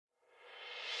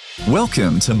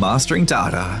Welcome to Mastering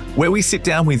Data, where we sit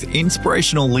down with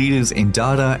inspirational leaders in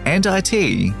data and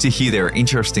IT to hear their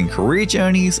interesting career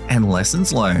journeys and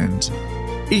lessons learned.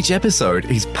 Each episode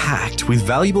is packed with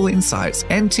valuable insights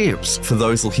and tips for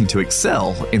those looking to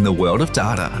excel in the world of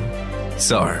data.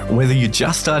 So, whether you're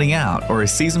just starting out or a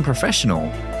seasoned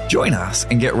professional, join us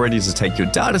and get ready to take your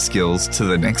data skills to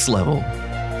the next level.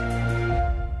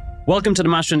 Welcome to the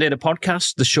Mastering Data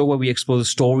Podcast, the show where we explore the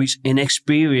stories and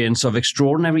experience of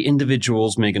extraordinary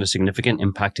individuals making a significant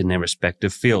impact in their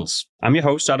respective fields. I'm your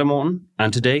host, Adam Morton,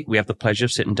 and today we have the pleasure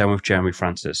of sitting down with Jeremy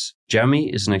Francis.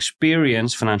 Jeremy is an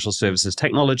experienced financial services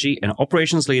technology and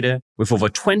operations leader with over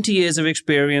 20 years of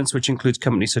experience, which includes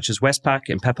companies such as Westpac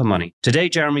and Pepper Money. Today,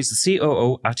 Jeremy is the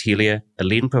COO at Helia, a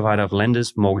leading provider of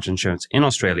lenders mortgage insurance in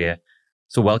Australia.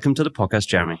 So welcome to the podcast,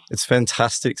 Jeremy. It's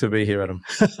fantastic to be here, Adam.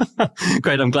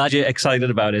 Great. I'm glad you're excited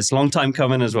about it. It's a long time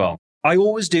coming as well. I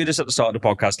always do this at the start of the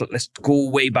podcast. Let's go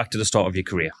way back to the start of your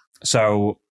career.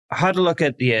 So I had a look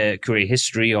at your career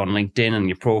history on LinkedIn and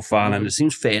your profile, and it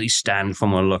seems fairly standard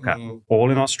from what I look at. All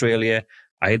in Australia,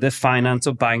 either finance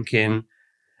or banking.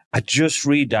 I just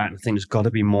read that and think there's got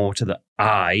to be more to the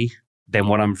I than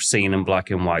what I'm seeing in black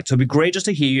and white. So it'd be great just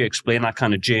to hear you explain that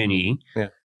kind of journey. Yeah.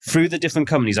 Through the different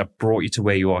companies that brought you to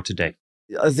where you are today.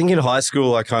 I think in high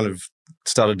school, I kind of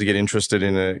started to get interested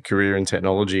in a career in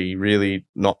technology, really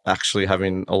not actually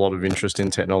having a lot of interest in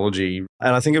technology.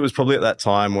 And I think it was probably at that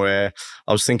time where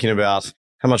I was thinking about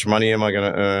how much money am I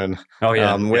going to earn?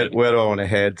 Where do I want to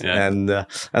head? Yeah. And then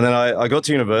I got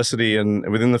to university, and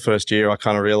within the first year, I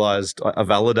kind of realized I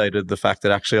validated the fact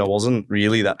that actually I wasn't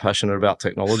really that passionate about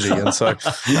technology. And so,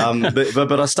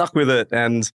 but I stuck with it,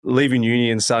 and leaving uni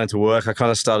and starting to work, I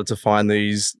kind of started to find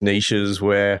these niches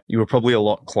where you were probably a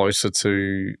lot closer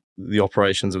to the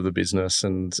operations of the business.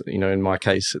 And, you know, in my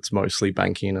case, it's mostly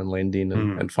banking and lending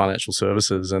and financial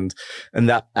services. And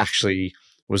that actually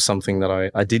was something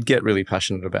that I did get really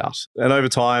passionate about. And over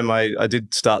time, I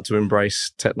did start to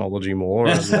embrace technology more.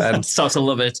 And start to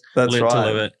love it. That's right. To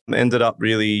love it. Ended up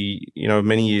really, you know,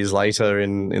 many years later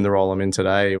in the role I'm in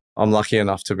today, I'm lucky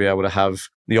enough to be able to have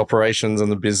the operations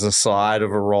and the business side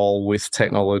of a role with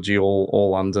technology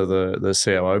all under the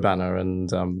COO banner. And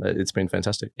it's been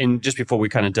fantastic. And just before we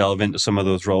kind of delve into some of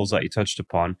those roles that you touched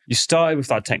upon, you started with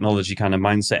that technology kind of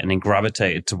mindset and then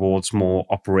gravitated towards more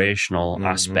operational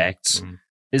aspects.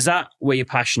 Is that where your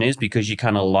passion is? Because you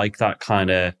kind of like that kind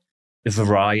of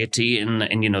variety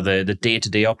in you know, the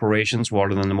day-to-day operations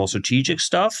rather than the more strategic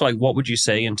stuff? Like, what would you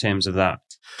say in terms of that?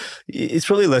 It's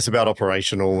really less about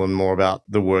operational and more about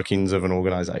the workings of an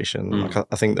organization. Like,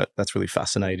 I think that's really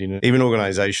fascinating. Even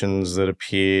organizations that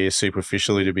appear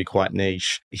superficially to be quite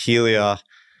niche. Helia,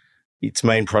 its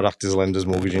main product is lenders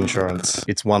mortgage insurance.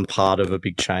 It's one part of a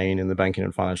big chain in the banking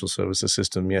and financial services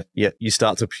system. Yet you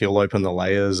start to peel open the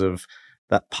layers of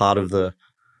that part of the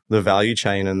value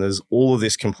chain, and there's all of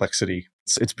this complexity.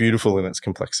 It's beautiful in its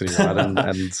complexity, right?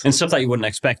 And stuff that you wouldn't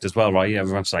expect as well, right? Yeah,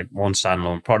 everyone's like one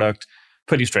standalone product,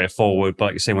 pretty straightforward. But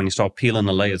like you say, when you start peeling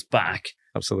the layers back,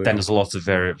 absolutely, then there's lots of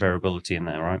variability in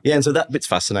there, right? Yeah, and so that bit's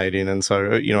fascinating. And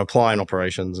so, you know, applying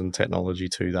operations and technology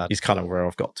to that is kind of where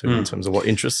I've got to in terms of what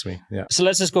interests me. Yeah. So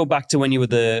let's just go back to when you were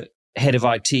the head of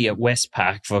IT at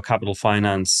Westpac for capital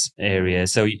finance area.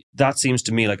 So that seems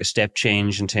to me like a step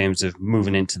change in terms of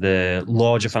moving into the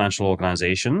larger financial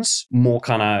organizations, more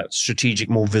kind of strategic,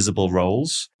 more visible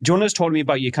roles. Do you want to just talk to me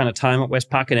about your kind of time at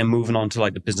Westpac and then moving on to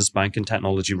like the business banking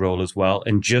technology role as well,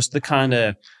 and just the kind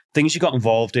of things you got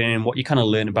involved in, what you kind of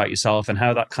learned about yourself and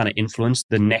how that kind of influenced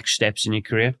the next steps in your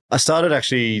career? I started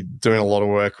actually doing a lot of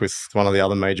work with one of the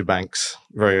other major banks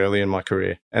very early in my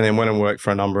career, and then went and worked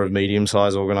for a number of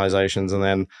medium-sized organizations, and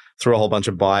then through a whole bunch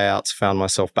of buyouts, found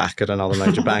myself back at another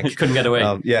major bank. You couldn't get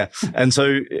away. Yeah. And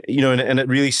so, you know, and it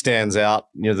really stands out,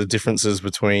 you know, the differences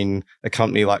between a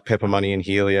company like Pepper Money and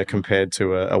Helia compared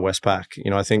to a Westpac.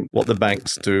 You know, I think what the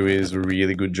banks do is a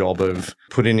really good job of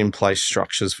putting in place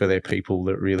structures for their people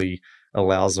that really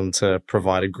allows them to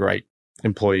provide a great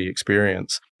employee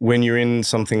experience. When you're in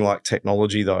something like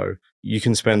technology, though, you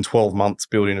can spend 12 months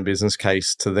building a business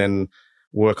case to then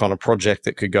work on a project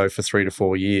that could go for 3 to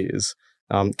 4 years.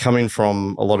 Coming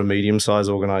from a lot of medium-sized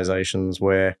organizations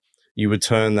where you would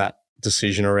turn that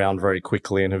decision around very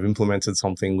quickly and have implemented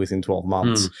something within 12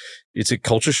 months, it's a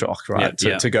culture shock, right?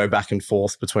 To go back and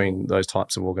forth between those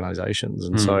types of organizations.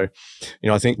 And so, you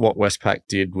know, I think what Westpac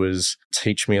did was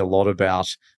teach me a lot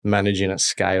about managing at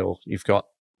scale. You've got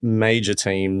major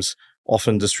teams,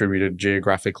 often distributed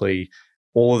geographically,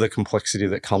 all of the complexity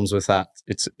that comes with that.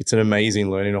 It's an amazing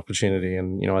learning opportunity.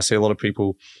 And, you know, I see a lot of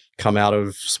people come out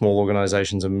of small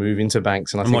organizations and move into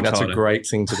banks. And I think that's a great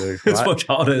thing to do. Right? It's much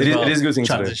harder. It is a good thing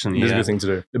to do. It is a good thing to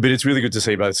do. But it's really good to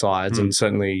see both sides. And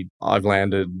certainly I've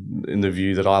landed in the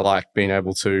view that I like being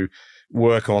able to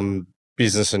work on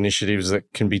business initiatives that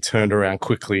can be turned around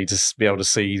quickly to be able to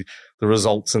see the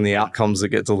results and the outcomes that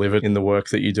get delivered in the work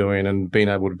that you're doing, and being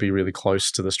able to be really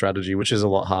close to the strategy, which is a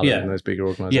lot harder in those bigger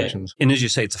organizations. And as you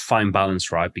say, it's a fine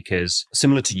balance, right? Because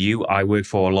similar to you, I worked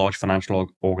for a large financial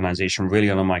organization really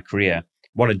early in my career.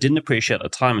 What I didn't appreciate at the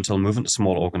time until moving to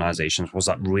small organizations was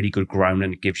that really good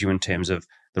grounding it gives you in terms of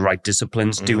the right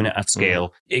disciplines, doing it at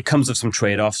scale. It comes with some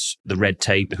trade-offs, the red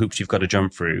tape, the hoops you've got to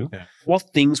jump through. Yeah.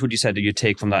 What things would you say that you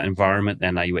take from that environment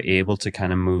then that you were able to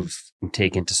kind of move and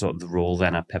take into sort of the role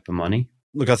then at Pepper Money?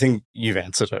 Look, I think you've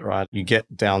answered it, right? You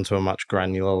get down to a much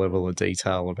granular level of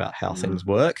detail about how things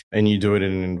work, and you do it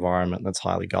in an environment that's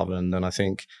highly governed. And I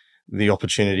think the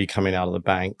opportunity coming out of the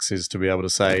banks is to be able to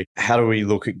say, how do we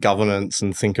look at governance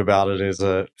and think about it as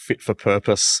a fit for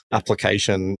purpose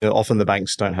application? Often the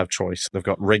banks don't have choice. They've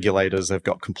got regulators, they've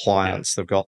got compliance, they've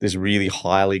got this really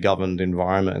highly governed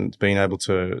environment. Being able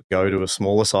to go to a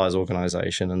smaller size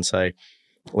organization and say,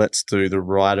 let's do the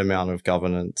right amount of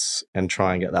governance and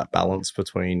try and get that balance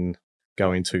between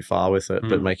going too far with it,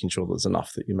 but making sure there's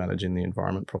enough that you're managing the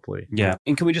environment properly. Yeah.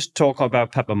 And can we just talk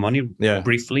about Pepper Money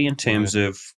briefly in terms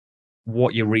of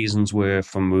what your reasons were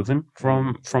for moving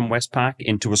from Westpac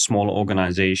into a smaller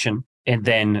organization, and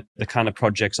then the kind of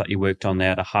projects that you worked on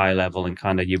there at a high level and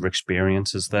kind of your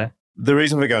experiences there? The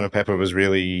reason for going to Pepper was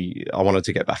really, I wanted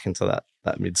to get back into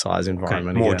that mid-size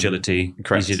environment. More agility,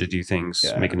 easier to do things,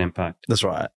 make an impact. That's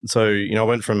right. So, I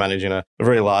went from managing a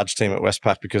very large team at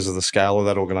Westpac because of the scale of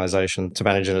that organization to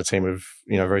managing a team of,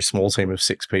 a very small team of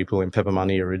 6 people in Pepper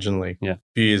Money originally. Yeah. A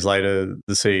few years later,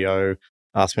 the CEO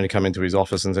asked me to come into his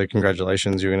office and say,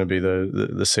 congratulations, you're going to be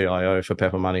the CIO for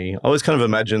Pepper Money. I always kind of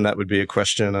imagined that would be a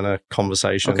question and a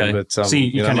conversation. Okay. But, so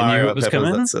you kind of knew it was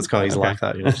coming? That's kind of easy like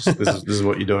that. This is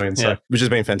what you're doing. So, which has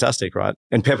been fantastic, right?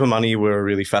 And Pepper Money were a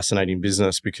really fascinating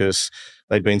business because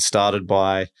they'd been started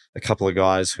by a couple of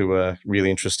guys who were really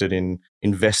interested in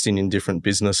investing in different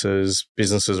businesses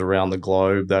around the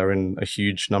globe. They were in a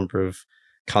huge number of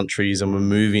countries and were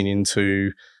moving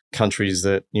into countries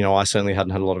that, I certainly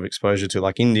hadn't had a lot of exposure to,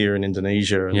 like India and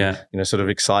Indonesia and, sort of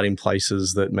exciting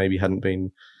places that maybe hadn't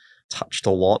been touched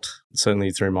a lot,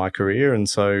 certainly through my career. And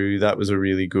so that was a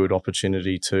really good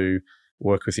opportunity to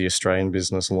work with the Australian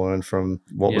business, learn from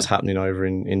what was happening over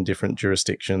in different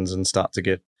jurisdictions and start to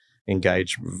get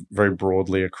engaged very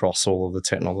broadly across all of the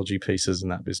technology pieces in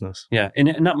that business. Yeah. And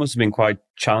that must have been quite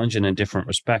challenging in different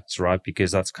respects, right?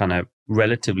 Because that's kind of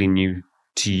relatively new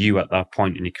to you at that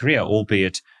point in your career,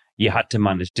 albeit you had to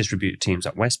manage distributed teams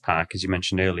at Westpac, as you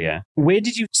mentioned earlier. Where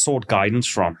did you sought guidance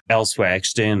from elsewhere,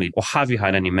 externally? Or have you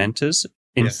had any mentors,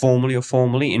 informally or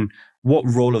formally? And what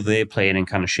role have they played in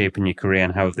kind of shaping your career,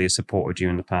 and how have they supported you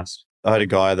in the past? I had a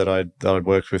guy that I'd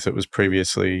worked with that was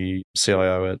previously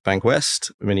CIO at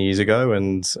Bankwest many years ago,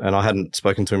 and I hadn't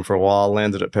spoken to him for a while,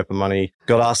 landed at Pepper Money,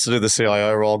 got asked to do the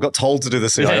CIO role, got told to do the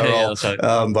CIO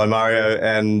role by Mario,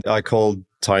 and I called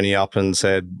Tony up and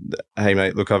said, hey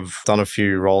mate, look, I've done a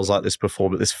few roles like this before,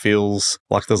 but this feels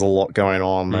like there's a lot going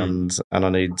on and I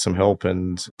need some help.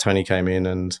 And Tony came in,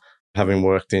 and having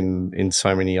worked in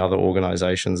so many other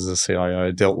organizations as a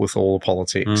CIO, dealt with all the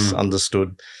politics,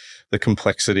 understood the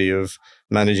complexity of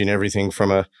managing everything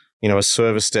from a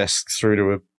service desk through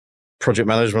to a project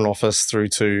management office through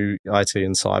to IT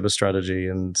and cyber strategy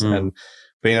and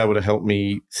being able to help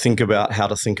me think about how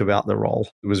to think about the role.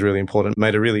 It was really important,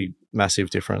 made a really massive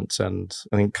difference. And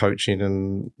I think coaching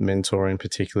and mentoring,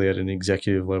 particularly at an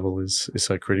executive level, is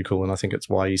so critical. And I think it's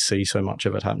why you see so much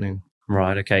of it happening.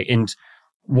 Right. Okay. And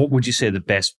what would you say the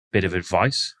best bit of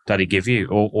advice that he gave you,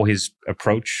 or his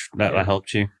approach that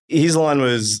helped you? His line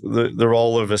was, the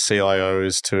role of a CIO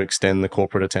is to extend the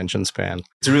corporate attention span.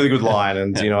 It's a really good line.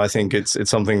 And, I think it's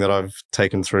something that I've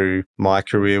taken through my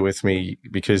career with me,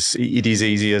 because it is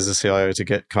easy as a CIO to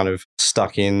get kind of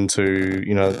stuck into,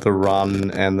 the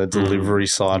run and the delivery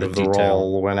side of the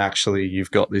role, when actually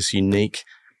you've got this unique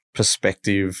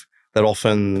perspective that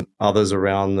often others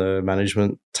around the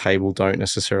management table don't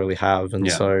necessarily have.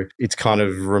 And so it's kind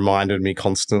of reminded me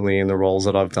constantly in the roles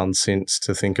that I've done since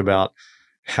to think about,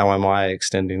 how am I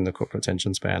extending the corporate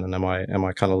attention span, and am I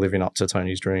kind of living up to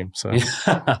Tony's dream? So,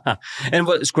 and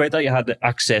it's great that you had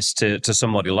access to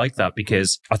somebody like that,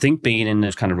 because I think being in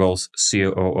those kind of roles,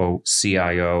 COO,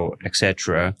 CIO,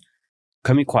 etc.,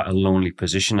 can be quite a lonely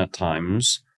position at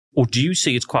times. Or do you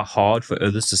see it's quite hard for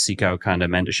others to seek out kind of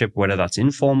mentorship, whether that's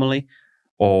informally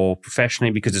or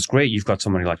professionally? Because it's great you've got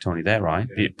somebody like Tony there, right?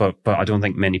 But I don't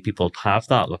think many people have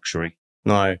that luxury.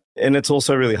 No. And it's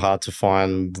also really hard to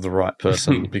find the right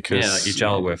person because... that you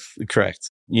gel with.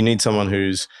 Correct. You need someone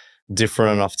who's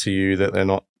different enough to you that they're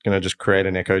not going to just create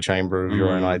an echo chamber of your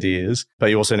own ideas.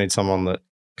 But you also need someone that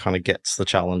kind of gets the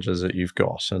challenges that you've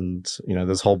got. And,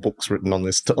 there's whole books written on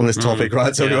this topic,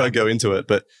 right? So we won't go into it.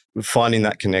 But finding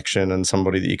that connection and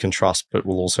somebody that you can trust but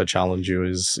will also challenge you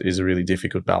is a really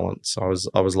difficult balance. I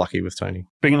was lucky with Tony.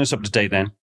 Bringing us up to date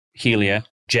then, Helia,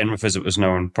 Genworth as it was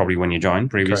known probably when you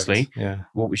joined previously. Correct. Yeah.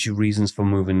 What was your reasons for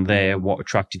moving there? What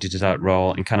attracted you to that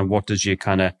role? And kind of what does your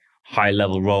kind of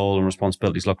high-level role and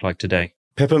responsibilities look like today?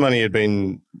 Pepper Money had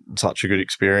been such a good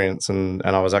experience and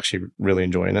I was actually really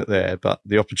enjoying it there. But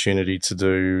the opportunity to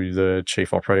do the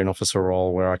Chief Operating Officer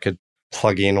role where I could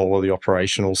plug in all of the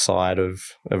operational side of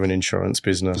an insurance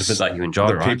business. The bit that you enjoy,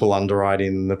 the right? People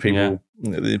underwriting,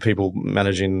 the people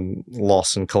managing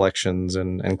loss and collections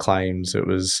and claims. It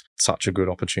was such a good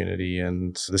opportunity.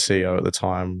 And the CEO at the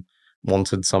time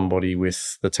wanted somebody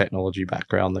with the technology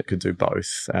background that could do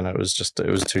both. And it was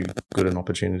too good an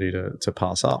opportunity to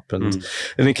pass up. And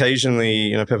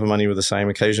occasionally, Pepper Money were the same.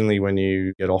 Occasionally when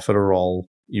you get offered a role,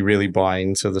 you really buy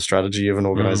into the strategy of an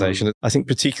organization. I think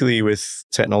particularly with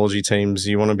technology teams,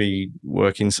 you want to be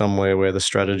working somewhere where the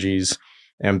strategy's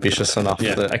ambitious enough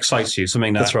that excites you,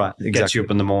 something that that's right, gets you up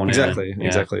in the morning.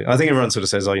 Exactly. I think everyone sort of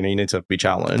says, you need to be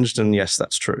challenged. And yes,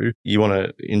 that's true. You want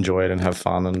to enjoy it and have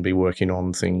fun and be working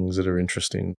on things that are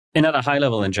interesting. And at a high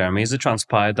level then, Jeremy, has it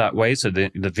transpired that way? So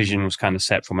the vision was kind of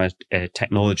set from a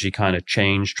technology kind of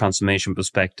change, transformation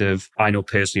perspective. I know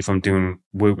personally from doing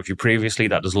work with you previously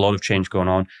that there's a lot of change going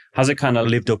on. Has it kind of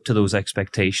lived up to those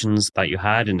expectations that you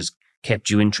had and has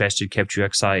kept you interested, kept you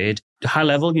excited? High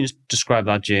level, can you just describe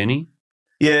that journey?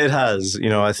 Yeah, it has.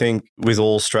 I think with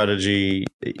all strategy,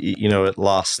 it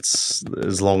lasts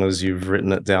as long as you've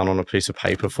written it down on a piece of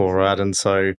paper for it. And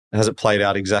so has it played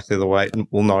out exactly the way?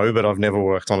 Well, no, but I've never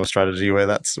worked on a strategy where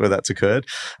that's occurred.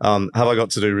 Have I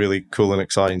got to do really cool and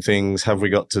exciting things? Have we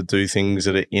got to do things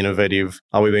that are innovative?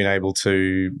 Are we being able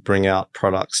to bring out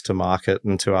products to market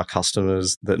and to our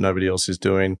customers that nobody else is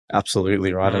doing?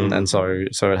 Absolutely, right. And so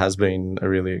it has been a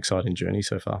really exciting journey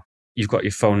so far. You've got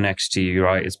your phone next to you,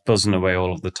 right? It's buzzing away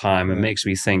all of the time. It makes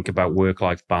me think about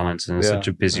work-life balance and such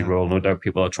a busy role. No doubt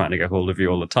people are trying to get hold of you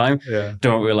all the time.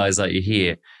 Don't realize that you're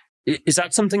here. Is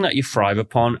that something that you thrive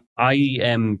upon? I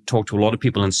talk to a lot of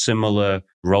people in similar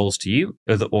roles to you,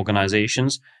 other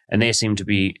organizations, and they seem to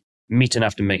be meeting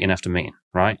after meeting after meeting,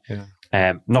 right?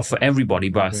 Not for everybody,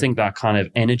 but I think that kind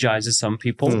of energizes some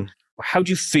people. How do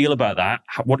you feel about that?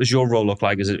 What does your role look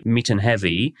like? Is it meeting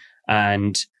heavy?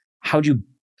 And how do you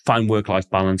find work-life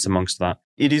balance amongst that?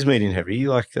 It is meeting heavy.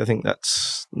 I think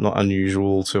that's not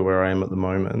unusual to where I am at the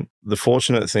moment. The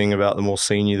fortunate thing about the more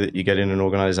senior that you get in an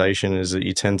organization is that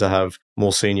you tend to have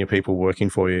more senior people working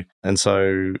for you. And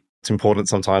so it's important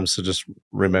sometimes to just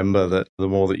remember that the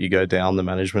more that you go down the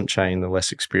management chain, the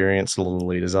less experienced a lot of the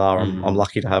leaders are. I'm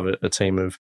lucky to have a team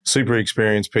of super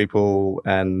experienced people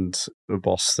and a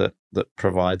boss that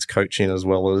provides coaching as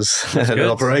well as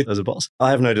operate as a boss.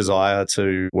 I have no desire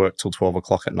to work till 12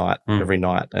 o'clock at night every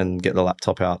night and get the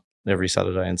laptop out every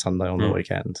Saturday and Sunday on the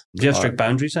weekend. Do you have strict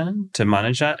boundaries then to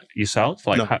manage that yourself?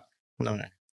 No.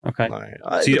 Okay. No. So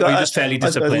are you just fairly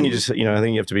disciplined? I think I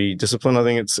think you have to be disciplined. I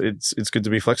think it's good to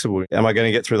be flexible. Am I going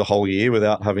to get through the whole year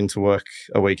without having to work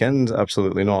a weekend?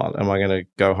 Absolutely not. Am I going to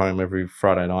go home every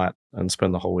Friday night and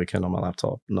spend the whole weekend on my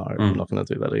laptop? No, I'm not going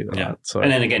to do that either. Yeah. Right? So,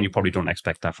 and then again, you probably don't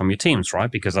expect that from your teams,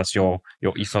 right? Because that's your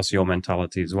ethos, your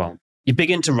mentality as well. You're big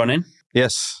into running.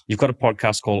 Yes. You've got a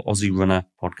podcast called Aussie Runner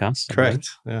Podcast. Correct.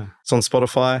 Yeah. It's on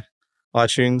Spotify,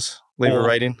 iTunes. Leave a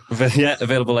rating. Yeah,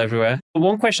 available everywhere.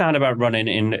 One question I had about running,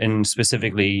 in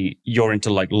specifically, you're into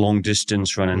long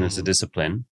distance running as a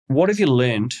discipline. What have you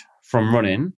learned from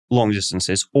running long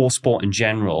distances or sport in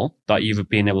general that you've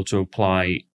been able to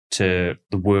apply to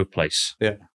the workplace?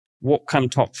 Yeah. What kind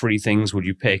of top 3 things would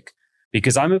you pick?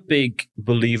 Because I'm a big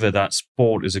believer that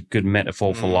sport is a good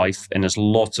metaphor for life, and there's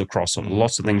lots of crossover,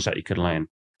 lots of things that you could learn.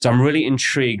 So I'm really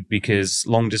intrigued because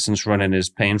long distance running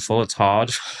is painful. It's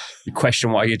hard. You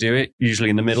question why you do it, usually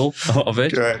in the middle of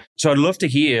it. Right. So I'd love to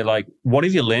hear, what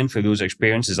have you learned through those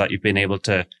experiences that you've been able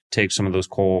to take some of those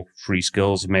core 3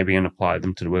 skills maybe and apply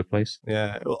them to the workplace?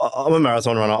 Yeah. I'm a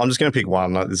marathon runner. I'm just going to pick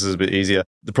one. This is a bit easier.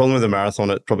 The problem with the marathon,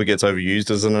 it probably gets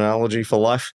overused as an analogy for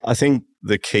life. I think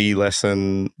the key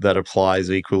lesson that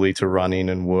applies equally to running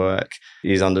and work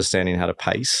is understanding how to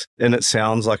pace. And it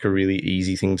sounds like a really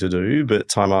easy thing to do, but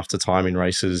time after time in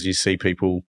races, you see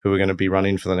people who are going to be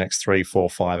running for the next 3, 4,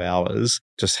 5 hours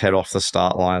just head off the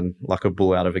start line like a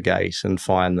bull out of a gate and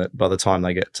find that by the time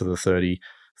they get to the 30,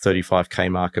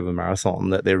 35K mark of a marathon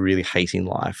that they're really hating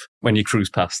life. When you cruise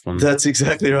past them. That's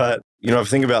exactly right. If I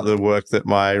think about the work that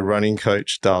my running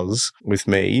coach does with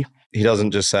me, he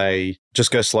doesn't just say,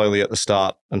 just go slowly at the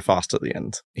start and fast at the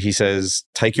end. He says,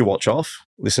 take your watch off,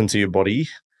 listen to your body,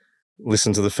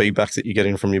 listen to the feedback that you're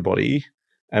getting from your body,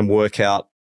 and work out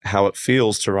how it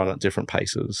feels to run at different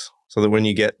paces. So that when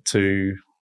you get to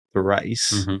the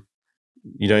race,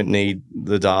 you don't need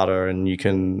the data and you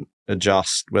can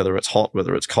adjust whether it's hot,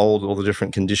 whether it's cold, all the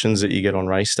different conditions that you get on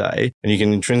race day. And you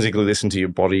can intrinsically listen to your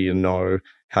body and know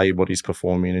how your body's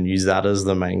performing and use that as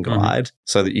the main guide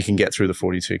so that you can get through the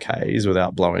 42Ks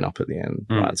without blowing up at the end.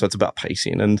 Right. So it's about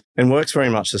pacing and work's very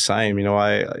much the same.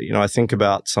 I think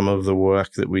about some of the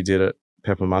work that we did at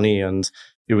Pepper Money, and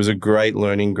it was a great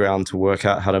learning ground to work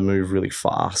out how to move really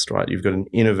fast, right? You've got an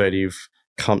innovative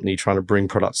company trying to bring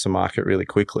products to market really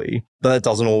quickly, but that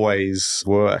doesn't always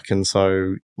work. And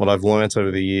so what I've learned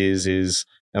over the years is,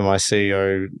 and my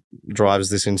CEO drives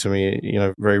this into me,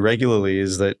 very regularly,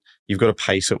 is that you've got to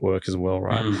pace at work as well,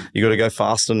 right? You've got to go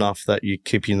fast enough that you're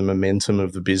keeping the momentum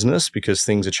of the business because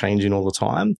things are changing all the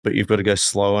time, but you've got to go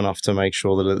slow enough to make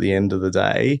sure that at the end of the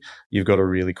day, you've got a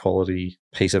really quality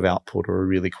piece of output or a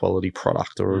really quality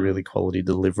product or a really quality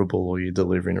deliverable, or you're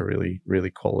delivering a really, really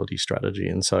quality strategy.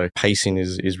 And so pacing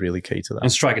is really key to that.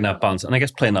 And striking that balance. And I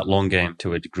guess playing that long game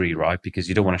to a degree, right? Because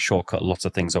you don't want to shortcut lots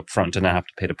of things up front and then have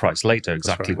to pay the price later.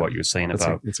 Exactly what you were saying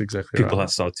about it's exactly people that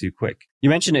start too quick. You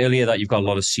mentioned earlier that you've got a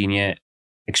lot of senior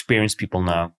experienced people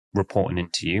now reporting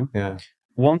into you. Yeah.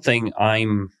 One thing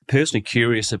I'm personally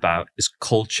curious about is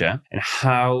culture and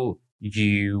how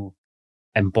you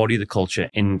embody the culture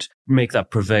and make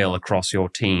that prevail across your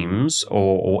teams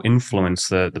or influence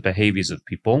the behaviors of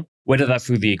people, whether that's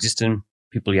through the existing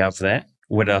people you have there,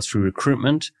 whether that's through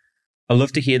recruitment. I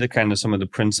love to hear the kind of some of the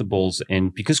principles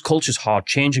because culture is hard.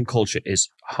 Changing culture is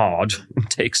hard. It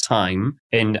takes time.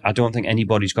 And I don't think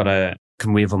anybody's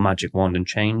can wave a magic wand and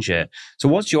change it. So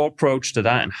what's your approach to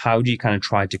that? And how do you kind of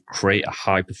try to create a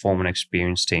high performing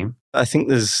experienced team? I think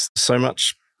there's so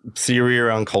much theory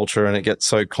around culture and it gets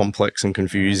so complex and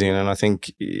confusing. And I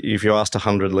think if you asked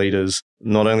 100 leaders,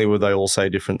 not only would they all say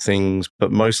different things,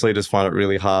 but most leaders find it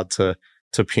really hard to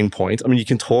pinpoint. I mean, you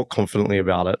can talk confidently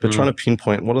about it, but trying to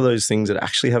pinpoint what are those things that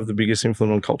actually have the biggest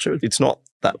influence on culture, it's not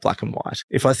that black and white.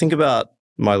 If I think about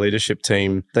my leadership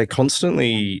team, they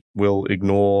constantly will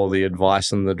ignore the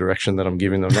advice and the direction that I'm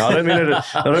giving them. Now, I don't mean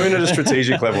at a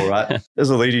strategic level, right? As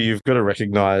a leader, you've got to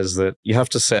recognize that you have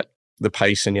to set the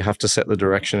pace and you have to set the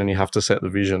direction and you have to set the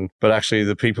vision. But actually,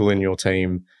 the people in your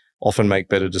team often make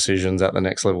better decisions at the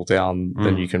next level down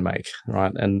than you can make,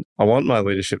 right? And I want my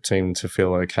leadership team to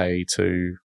feel okay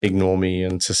to ignore me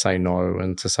and to say no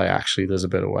and to say, actually, there's a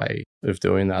better way of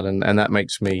doing that. And that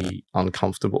makes me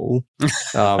uncomfortable.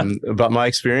 But my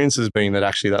experience has been that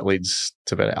actually that leads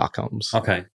to better outcomes.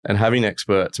 Okay. And having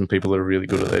experts and people that are really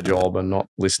good at their job and not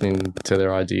listening to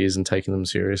their ideas and taking them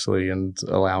seriously and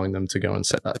allowing them to go and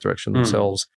set that direction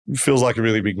themselves feels like a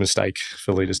really big mistake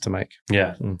for leaders to make.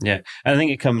 Yeah. Yeah. And I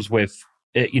think it comes with,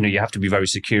 you have to be very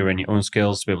secure in your own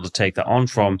skills to be able to take that on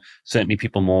from certainly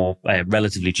people more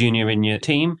relatively junior in your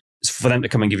team. It's for them to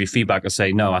come and give you feedback or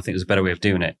say, no, I think there's a better way of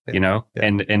doing it,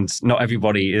 and not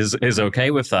everybody is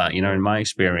okay with that, in my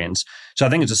experience. So I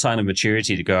think it's a sign of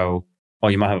maturity to go, oh,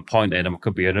 you might have a point there, there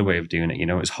could be another way of doing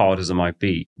it, as hard as it might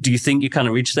be. Do you think you kind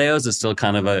of reach there, or is it still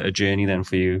kind of a journey then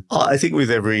for you? I think with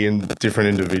every different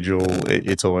individual,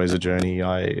 it's always a journey.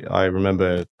 I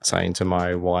remember saying to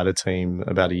my wider team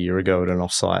about a year ago at an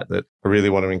offsite that I really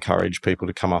want to encourage people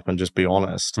to come up and just be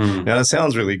honest. Now, it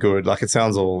sounds really good. Like, it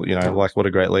sounds all, like what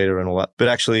a great leader and all that. But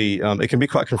actually, it can be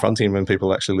quite confronting when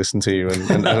people actually listen to you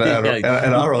and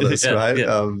are honest, right?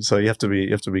 Yeah. So you have to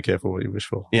be careful what you wish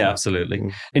for. Yeah,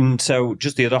 absolutely. And so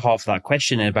just the other half of that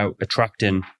question about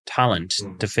attracting talent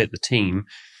to fit the team,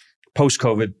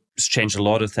 post-COVID has changed a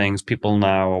lot of things. People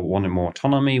now are wanting more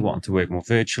autonomy, wanting to work more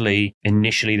virtually.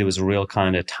 Initially, there was a real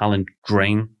kind of talent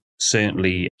drain,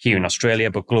 certainly here in Australia,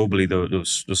 but globally,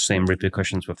 those same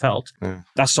repercussions were felt. Yeah.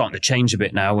 That's starting to change a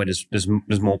bit now, where there's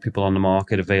more people on the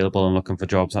market available and looking for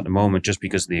jobs at the moment, just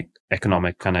because of the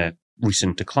economic kind of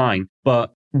recent decline.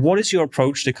 But what is your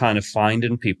approach to kind of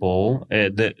finding people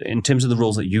in terms of the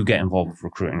roles that you get involved with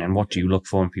recruiting, and what do you look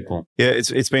for in people? Yeah,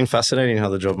 it's been fascinating how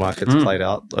the job market's played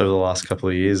out over the last couple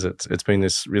of years. It's been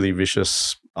this really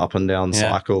vicious up and down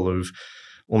cycle of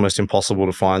almost impossible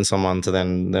to find someone to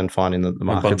then finding that the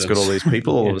market's got all these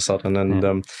people all of a sudden.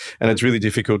 And it's really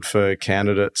difficult for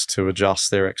candidates to adjust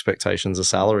their expectations of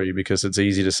salary, because it's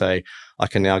easy to say, I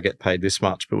can now get paid this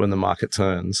much, but when the market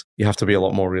turns, you have to be a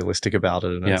lot more realistic about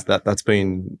it. And that's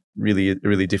been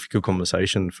really difficult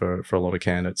conversation for a lot of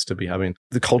candidates to be having.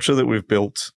 The culture that we've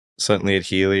built, certainly at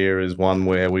Helia, is one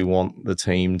where we want the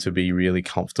team to be really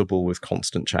comfortable with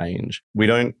constant change. We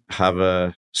don't have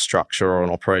a structure or an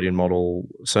operating model,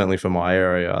 certainly for my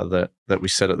area, that we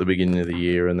set at the beginning of the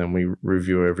year and then we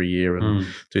review every year and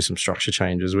do some structure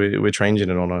changes. We're changing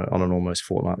it on an almost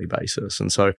fortnightly basis.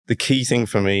 And so the key thing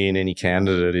for me in any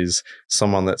candidate is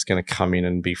someone that's going to come in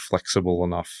and be flexible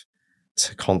enough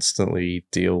to constantly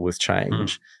deal with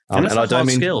change. And that's a hard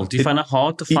skill. Do you find it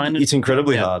hard to find it? It's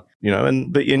incredibly hard,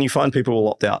 and you find people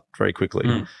will opt out very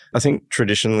quickly. I think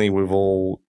traditionally we've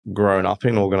all grown up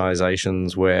in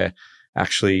organizations where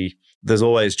actually there's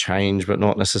always change, but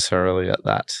not necessarily at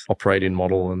that operating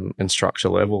model and structure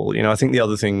level. I think the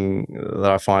other thing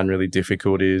that I find really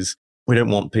difficult is we don't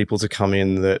want people to come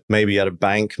in that maybe at a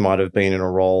bank might have been in a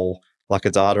role like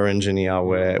a data engineer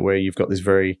where you've got this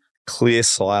very clear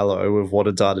silo of what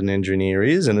a data engineer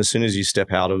is. And as soon as you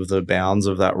step out of the bounds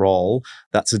of that role,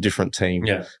 that's a different team.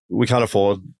 Yeah. We can't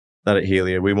afford that at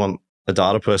Helia. We want a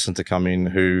data person to come in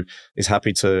who is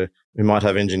who might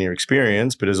have engineer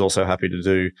experience, but is also happy to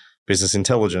do business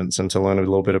intelligence and to learn a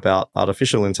little bit about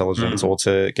artificial intelligence or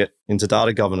to get into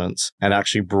data governance and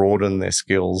actually broaden their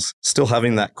skills, still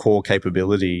having that core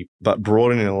capability, but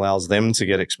broadening allows them to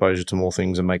get exposure to more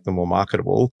things and make them more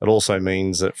marketable. It also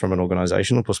means that from an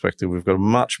organizational perspective, we've got a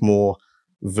much more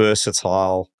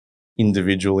versatile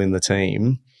individual in the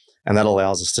team. And that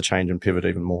allows us to change and pivot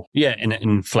even more. Yeah,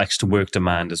 and flex to work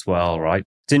demand as well, right?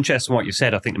 It's interesting what you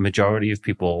said. I think the majority of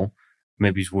people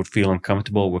maybe would feel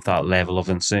uncomfortable with that level of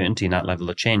uncertainty and that level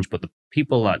of change. But the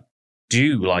people that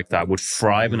do like that would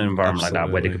thrive in an environment like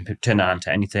that where they can turn their hand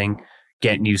to anything,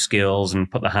 get new skills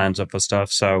and put their hands up for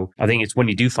stuff. So I think it's when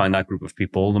you do find that group of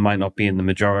people, they might not be in the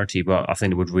majority, but I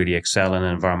think they would really excel in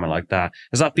an environment like that.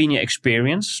 Has that been your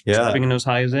experience? Yeah. Bringing those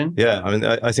hires in? Yeah. I mean,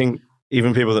 I think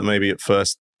even people that maybe at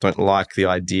first don't like the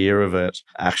idea of it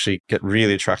actually get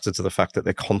really attracted to the fact that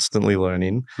they're constantly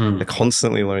learning. They're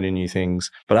constantly learning new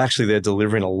things, but actually they're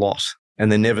delivering a lot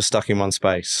and they're never stuck in one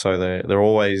space. So they're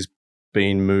always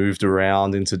being moved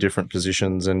around into different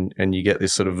positions and you get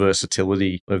this sort of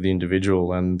versatility of the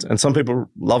individual. And some people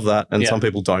love that and some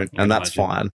people don't. And that's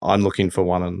fine. I'm looking for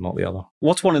one and not the other.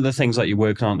 What's one of the things that you're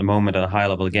working on at the moment at a high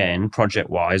level again,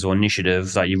 project-wise or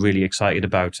initiative that you're really excited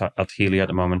about at Helia at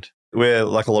the moment? We're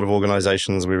like a lot of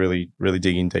organizations, we're really, really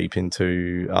digging deep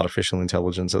into artificial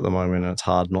intelligence at the moment. And it's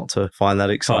hard not to find that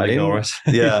exciting.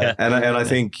 Yeah. And I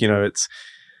think,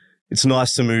 it's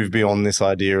nice to move beyond this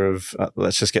idea of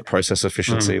let's just get process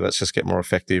efficiency, let's just get more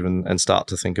effective and start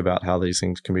to think about how these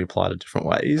things can be applied in different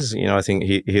ways. I think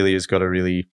Helia's got a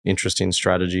really interesting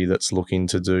strategy that's looking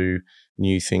to do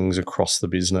new things across the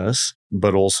business,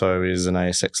 but also is an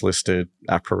ASX listed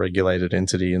APRA regulated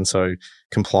entity. And so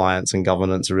compliance and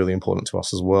governance are really important to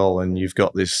us as well. And you've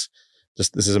got this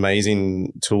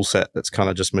amazing tool set that's kind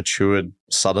of just matured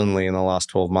suddenly in the last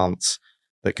 12 months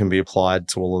that can be applied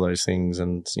to all of those things.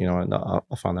 And,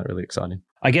 I find that really exciting.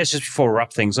 I guess just before we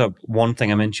wrap things up, one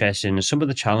thing I'm interested in is some of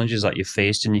the challenges that you've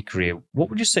faced in your career. What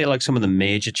would you say like some of the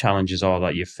major challenges are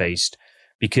that you've faced?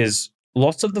 Because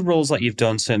lots of the roles that you've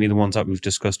done, certainly the ones that we've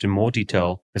discussed in more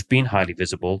detail, have been highly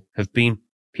visible, have been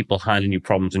people handing you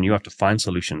problems and you have to find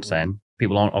solutions then.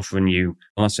 People aren't offering you,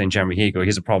 I'm not saying, Jeremy, here you go,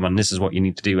 here's a problem and this is what you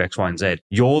need to do, X, Y, and Z.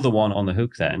 You're the one on the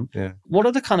hook then. Yeah. What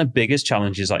are the kind of biggest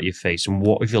challenges that you face and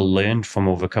what have you learned from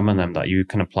overcoming them that you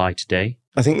can apply today?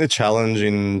 I think the challenge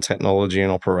in technology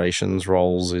and operations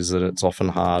roles is that it's often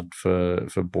hard for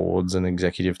boards and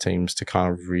executive teams to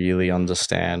kind of really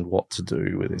understand what to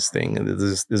do with this thing. And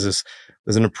there's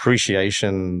an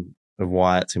appreciation of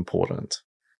why it's important.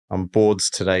 Boards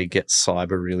today get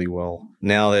cyber really well.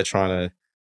 Now they're trying to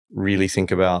really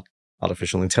think about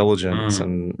artificial intelligence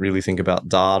and really think about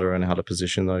data and how to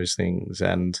position those things.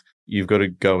 And you've got to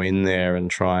go in there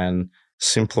and try and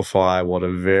simplify what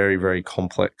are very, very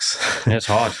complex, it's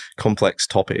hard, complex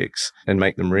topics and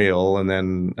make them real. And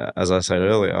then, as I said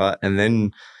earlier, and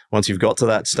then once you've got to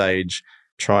that stage,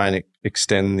 try and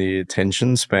extend the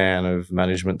attention span of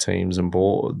management teams and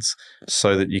boards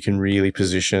so that you can really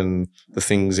position the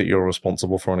things that you're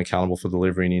responsible for and accountable for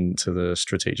delivering into the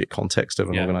strategic context of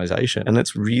an organization. And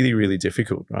it's really, really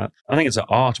difficult, right? I think it's an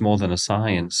art more than a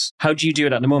science. How do you do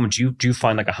it at the moment? Do you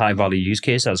find like a high value use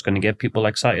case that's going to get people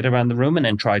excited around the room and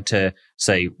then try to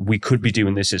say, we could be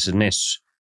doing this and this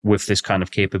with this kind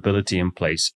of capability in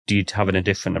place? Do you have a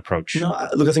different approach? No,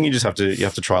 look, I think you have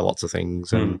to try lots of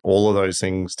things and all of those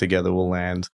things together will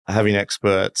land. Having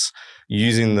experts,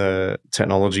 using the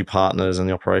technology partners and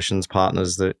the operations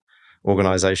partners that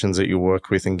organizations that you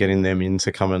work with and getting them in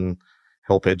to come and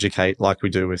help educate, like we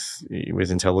do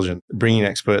with Intelligent, bringing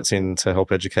experts in to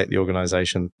help educate the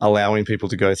organization, allowing people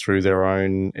to go through their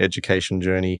own education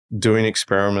journey, doing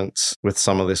experiments with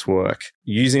some of this work,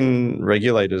 using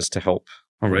regulators to help.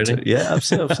 Oh, really? Yeah,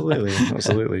 absolutely.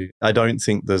 Absolutely. I don't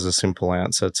think there's a simple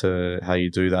answer to how you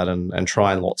do that, and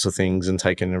trying lots of things and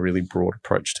taking a really broad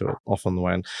approach to it. Often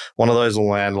the one of those will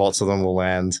land, lots of them will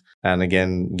land. And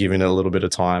again, giving it a little bit of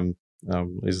time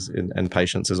and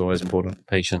patience is always important.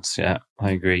 Patience, yeah, I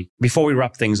agree. Before we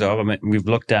wrap things up, I mean, we've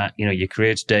looked at, your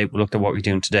career today, we looked at what you're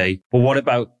doing today. But what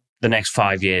about the next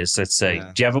 5 years, let's say?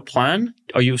 Yeah. Do you have a plan?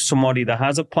 Are you somebody that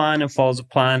has a plan and follows a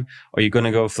plan? Are you going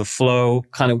to go for the flow?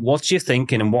 Kind of what's your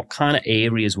thinking, and what kind of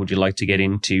areas would you like to get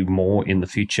into more in the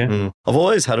future? I've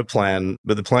always had a plan,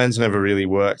 but the plan's never really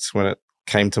worked when it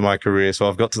came to my career. So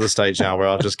I've got to the stage now where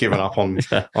I've just given up on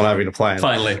having a plan.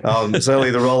 Finally.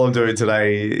 Certainly the role I'm doing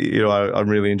today, I'm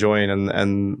really enjoying,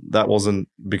 and that wasn't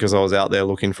because I was out there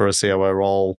looking for a COO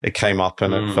role. It came up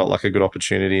and it felt like a good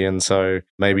opportunity. And so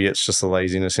maybe it's just the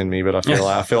laziness in me, but I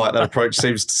feel like that approach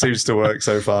seems to work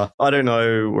so far. I don't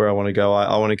know where I want to go.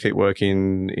 I want to keep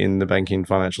working in the banking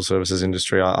financial services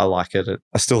industry. I like it.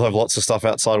 I still have lots of stuff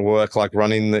outside of work, like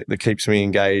running, that keeps me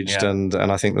engaged. And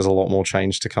I think there's a lot more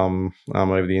change to come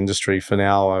over the industry. For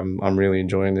now, I'm really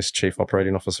enjoying this chief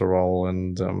operating officer role,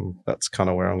 and that's kind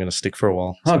of where I'm going to stick for a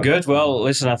while. Oh, good. Well,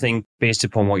 listen, I think based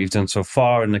upon what you've done so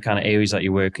far and the kind of areas that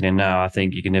you're working in now, I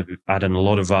think you can add in a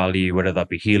lot of value, whether that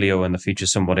be Helio in the future,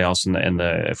 somebody else in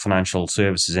the financial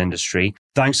services industry.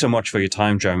 Thanks so much for your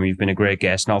time, Jeremy. You've been a great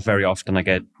guest. Not very often I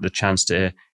get the chance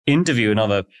to interview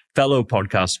another fellow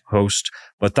podcast host,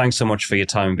 but thanks so much for your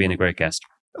time and being a great guest.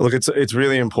 Look, it's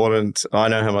really important. I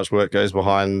know how much work goes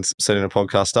behind setting a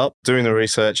podcast up, doing the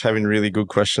research, having really good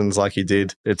questions like you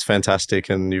did. It's fantastic,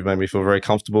 and you've made me feel very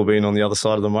comfortable being on the other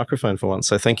side of the microphone for once.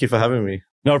 So thank you for having me.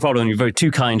 No problem. You're very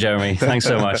too kind, Jeremy. Thanks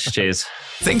so much. Cheers.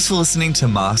 Thanks for listening to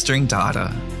Mastering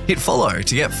Data. Hit follow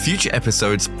to get future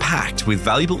episodes packed with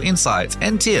valuable insights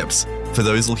and tips for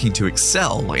those looking to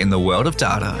excel in the world of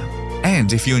data.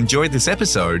 And if you enjoyed this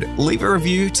episode, leave a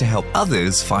review to help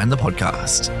others find the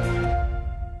podcast.